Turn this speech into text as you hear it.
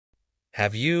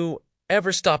Have you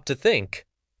ever stopped to think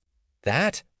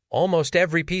that almost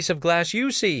every piece of glass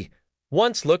you see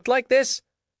once looked like this?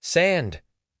 Sand.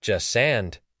 Just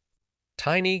sand.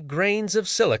 Tiny grains of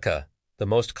silica, the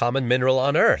most common mineral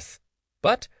on Earth.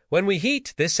 But when we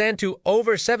heat this sand to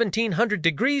over 1700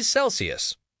 degrees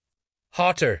Celsius,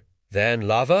 hotter than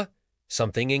lava,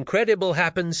 something incredible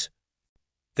happens.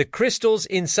 The crystals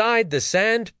inside the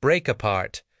sand break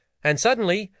apart, and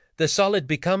suddenly the solid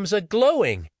becomes a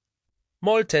glowing,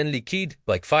 molten liquid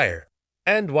like fire.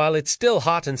 And while it's still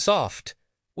hot and soft,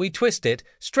 we twist it,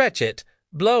 stretch it,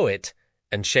 blow it,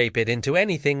 and shape it into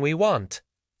anything we want.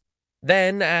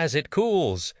 Then, as it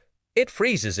cools, it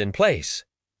freezes in place.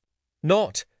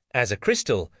 Not as a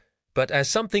crystal, but as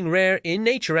something rare in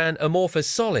nature, an amorphous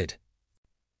solid.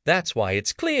 That's why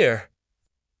it's clear.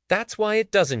 That's why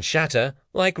it doesn't shatter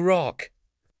like rock.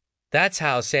 That's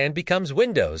how sand becomes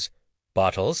windows,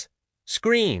 bottles,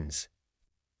 screens,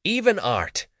 even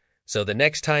art. So the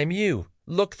next time you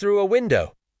look through a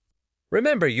window,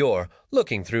 remember you're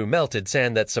looking through melted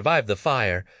sand that survived the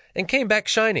fire and came back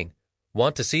shining.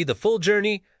 Want to see the full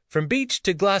journey from beach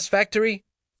to glass factory?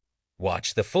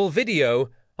 Watch the full video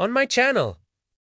on my channel.